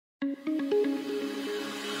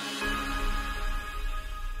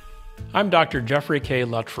I'm Dr. Jeffrey K.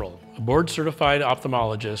 Luttrull, a board-certified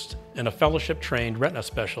ophthalmologist and a fellowship-trained retina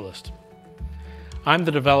specialist. I'm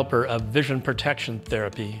the developer of vision protection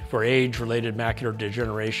therapy for age-related macular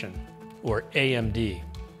degeneration, or AMD.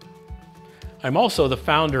 I'm also the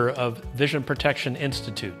founder of Vision Protection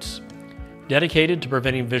Institutes, dedicated to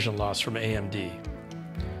preventing vision loss from AMD.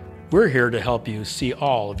 We're here to help you see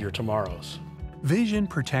all of your tomorrows. Vision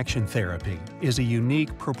protection therapy is a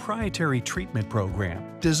unique proprietary treatment program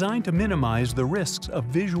designed to minimize the risks of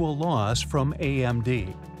visual loss from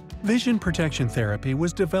AMD. Vision protection therapy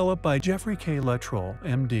was developed by Jeffrey K. Luttrull,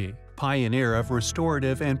 MD, pioneer of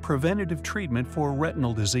restorative and preventative treatment for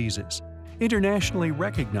retinal diseases. Internationally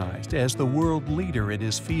recognized as the world leader in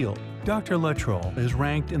his field, Dr. Luttrull is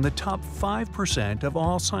ranked in the top 5% of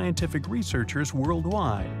all scientific researchers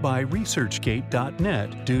worldwide by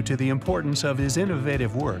ResearchGate.net due to the importance of his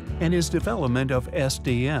innovative work and his development of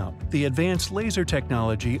SDM, the advanced laser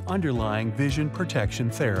technology underlying vision protection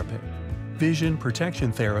therapy. Vision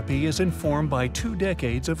protection therapy is informed by 2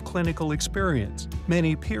 decades of clinical experience,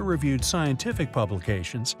 many peer-reviewed scientific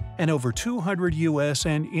publications, and over 200 U.S.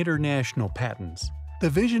 and international patents. The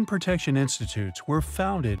Vision Protection Institutes were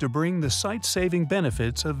founded to bring the sight-saving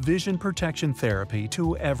benefits of vision protection therapy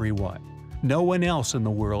to everyone. No one else in the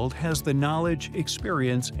world has the knowledge,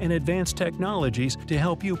 experience, and advanced technologies to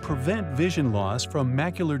help you prevent vision loss from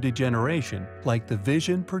macular degeneration like the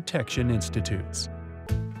Vision Protection Institutes.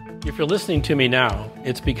 If you're listening to me now,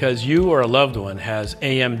 it's because you or a loved one has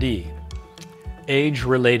AMD,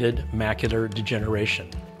 age-related macular degeneration.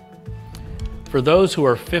 For those who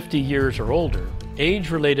are 50 years or older,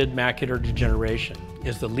 age-related macular degeneration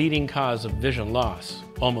is the leading cause of vision loss.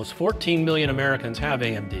 Almost 14 million Americans have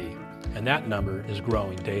AMD, and that number is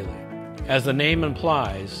growing daily. As the name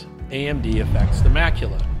implies, AMD affects the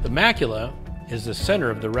macula. The macula is the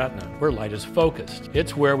center of the retina, where light is focused.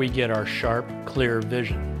 It's where we get our sharp, clear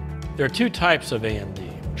vision. There are 2 types of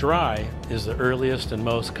AMD. Dry is the earliest and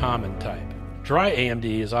most common type. Dry AMD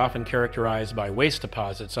is often characterized by waste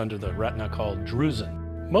deposits under the retina called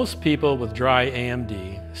drusen. Most people with dry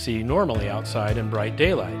AMD see normally outside in bright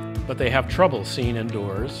daylight, but they have trouble seeing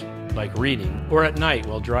indoors, like reading, or at night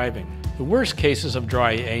while driving. The worst cases of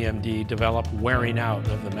dry AMD develop wearing out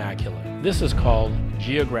of the macula. This is called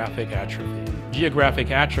geographic atrophy.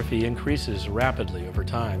 Geographic atrophy increases rapidly over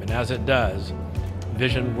time, and as it does,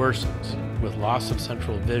 vision worsens with loss of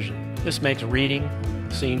central vision. This makes reading,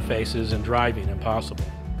 seeing faces, and driving impossible.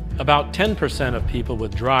 About 10% of people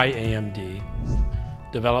with dry AMD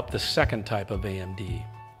develop the second type of AMD.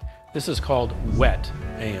 This is called wet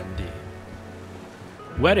AMD.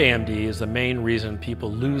 Wet AMD is the main reason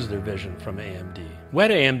people lose their vision from AMD. Wet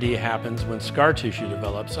AMD happens when scar tissue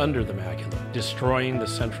develops under the macula, destroying the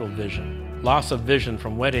central vision. Loss of vision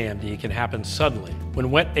from wet AMD can happen suddenly. When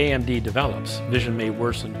wet AMD develops, vision may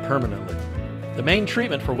worsen permanently. The main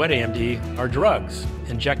treatment for wet AMD are drugs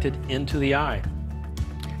injected into the eye.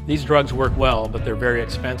 These drugs work well, but they're very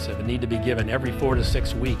expensive and need to be given every 4 to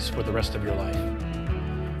 6 weeks for the rest of your life.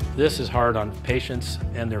 This is hard on patients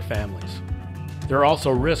and their families. There are also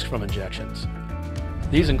risks from injections.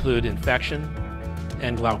 These include infection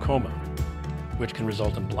and glaucoma, which can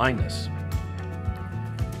result in blindness.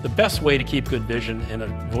 The best way to keep good vision and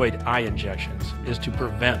avoid eye injections is to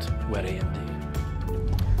prevent wet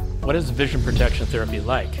AMD. What is vision protection therapy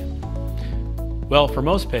like? Well, for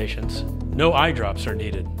most patients, no eye drops are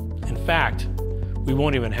needed. In fact, we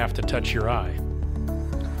won't even have to touch your eye.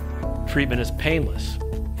 Treatment is painless.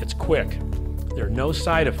 It's quick. There are no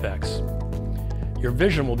side effects. Your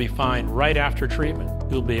vision will be fine right after treatment.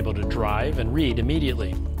 You'll be able to drive and read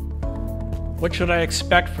immediately. What should I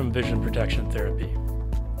expect from vision protection therapy?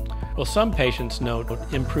 Well, some patients note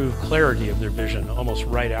improved clarity of their vision almost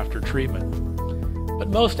right after treatment, but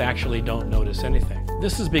most actually don't notice anything.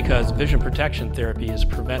 This is because vision protection therapy is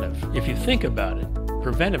preventive. If you think about it,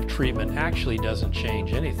 preventive treatment actually doesn't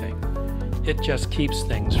change anything. It just keeps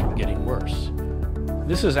things from getting worse.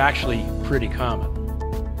 This is actually pretty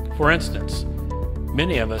common. For instance,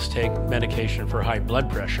 many of us take medication for high blood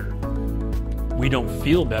pressure. We don't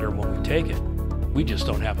feel better when we take it. We just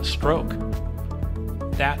don't have a stroke.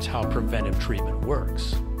 That's how preventive treatment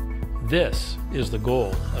works. This is the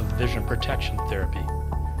goal of vision protection therapy,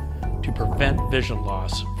 to prevent vision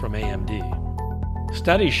loss from AMD.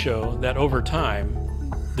 Studies show that over time,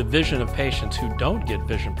 the vision of patients who don't get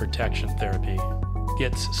vision protection therapy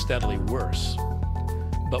gets steadily worse.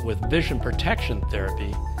 But with vision protection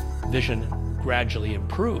therapy, vision gradually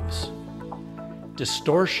improves.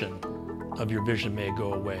 Distortion of your vision may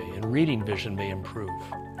go away and reading vision may improve.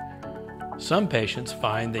 Some patients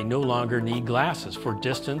find they no longer need glasses for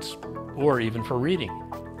distance or even for reading.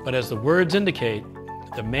 But as the words indicate,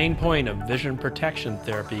 the main point of vision protection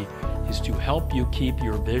therapy is to help you keep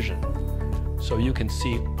your vision so you can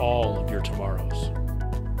see all of your tomorrows.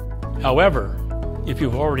 However, if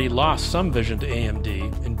you've already lost some vision to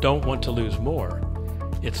AMD and don't want to lose more,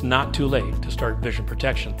 it's not too late to start vision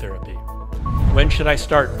protection therapy. When should I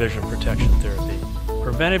start vision protection therapy?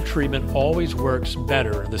 Preventive treatment always works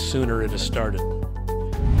better the sooner it is started.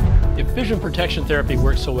 If vision protection therapy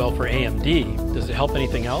works so well for AMD, does it help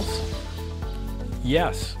anything else?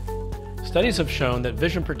 Yes. Studies have shown that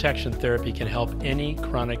vision protection therapy can help any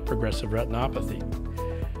chronic progressive retinopathy.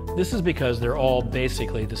 This is because they're all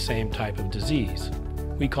basically the same type of disease.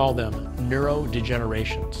 We call them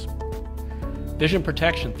neurodegenerations. Vision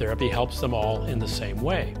protection therapy helps them all in the same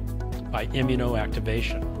way, by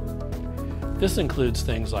immunoactivation. This includes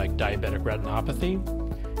things like diabetic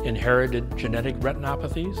retinopathy, inherited genetic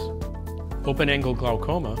retinopathies, open-angle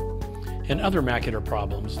glaucoma, and other macular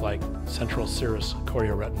problems like central serous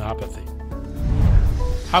chorioretinopathy.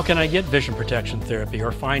 How can I get vision protection therapy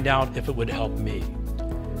or find out if it would help me?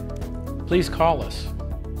 Please call us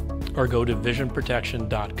or go to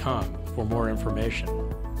visionprotection.com for more information.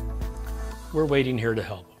 We're waiting here to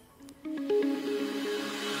help.